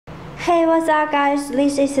Hey, what's up guys,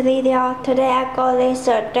 this is Lydia. Today I got this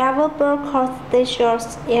double Broncos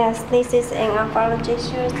t-shirts. Yes, this is an umbrella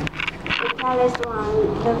t-shirt. We call this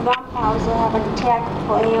one the Broncos also have a tag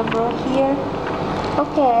for info here.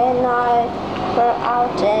 Okay, now I go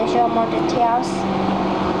out and show more details.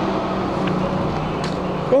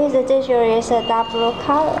 This t-shirt is a double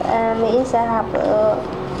color and inside have a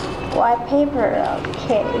white paper.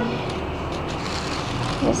 Okay,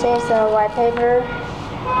 this is a white paper.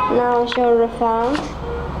 Now show the font.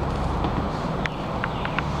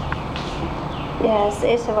 Yes,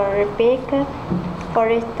 it's very big for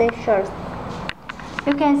this t-shirt.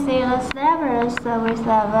 You can see the sleeves with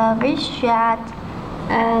a V-shape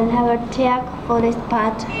and have a tag for this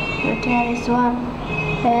part. The tag is one.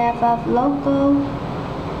 They have a logo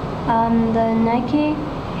and the Nike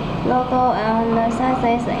logo and the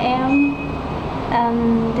size is M.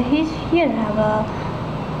 And here have a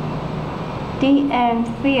and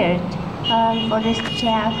field for this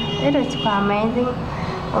tag. It is quite amazing.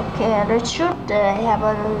 Okay, the shirt have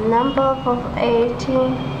a number of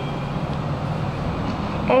 18.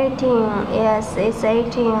 18, yes, it's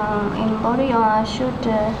 18 in body on a shirt.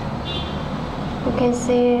 You can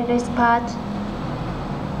see this part.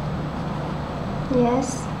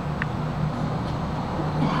 Yes,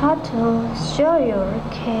 how to show you?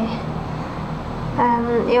 Okay,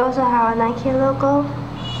 you also have a Nike logo.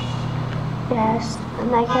 Yes,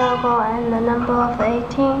 Nike logo and the number of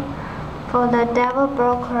 18 for the double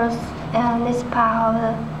Broncos and this part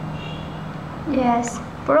of the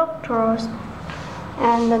Broncos,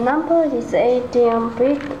 and the number is 18,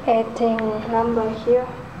 big 18 number here.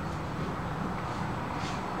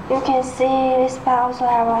 You can see this part also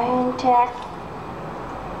have a hand tag.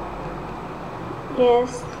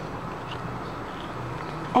 Yes,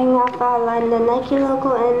 NFL and the Nike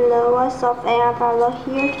logo and the words of NFL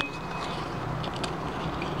here.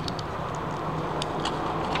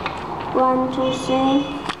 1, 2, 3.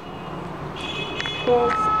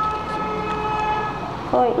 Yes.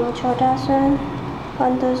 For introduction,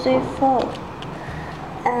 1, 2, 3, 4.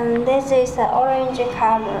 And this is the orange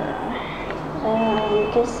color. You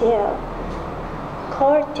can see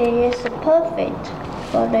quality is perfect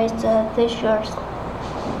for this t-shirt.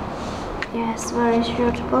 Yes, very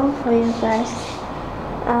suitable for you guys.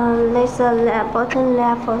 This bottom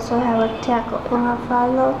left also have a tag in a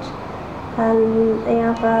follow. And they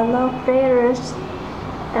have a lot of players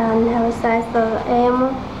and have a size of M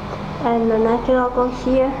and the Nike logo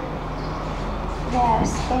here.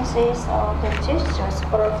 Yes, this is all the t-shirts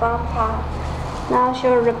for the front part. Now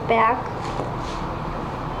show the back.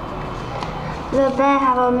 The back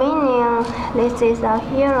have a meaning. This is a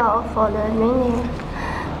hero for the meaning.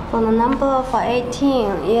 For the number of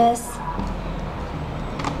 18, yes.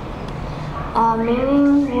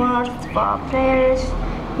 Meaning words for players.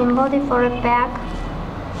 In body for the back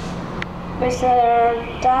with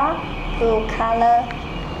a dark blue color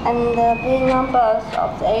and the big numbers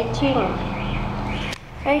of the 18.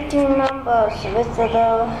 18 numbers with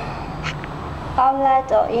the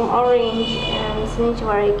outline in orange and snitch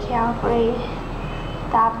very carefully.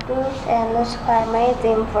 Dark blue and looks quite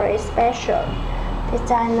amazing for a special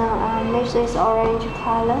designer. This is orange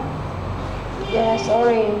color. Yes,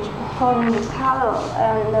 orange color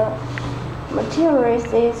and material is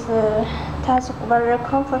very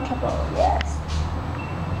comfortable. Yes.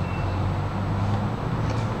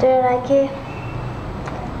 Do you like it?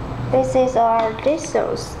 This is our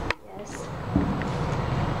t-shirts. Yes.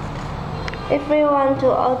 If you want to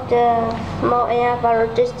order more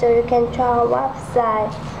about t-shirts, you can try our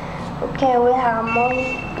website. Okay, we have more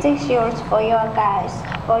t-shirts for you guys,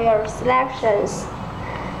 for your selections.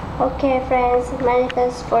 Okay friends, many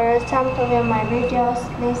thanks for your time to view my videos.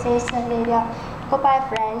 This is Lydia. Goodbye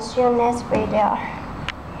friends, see you next video.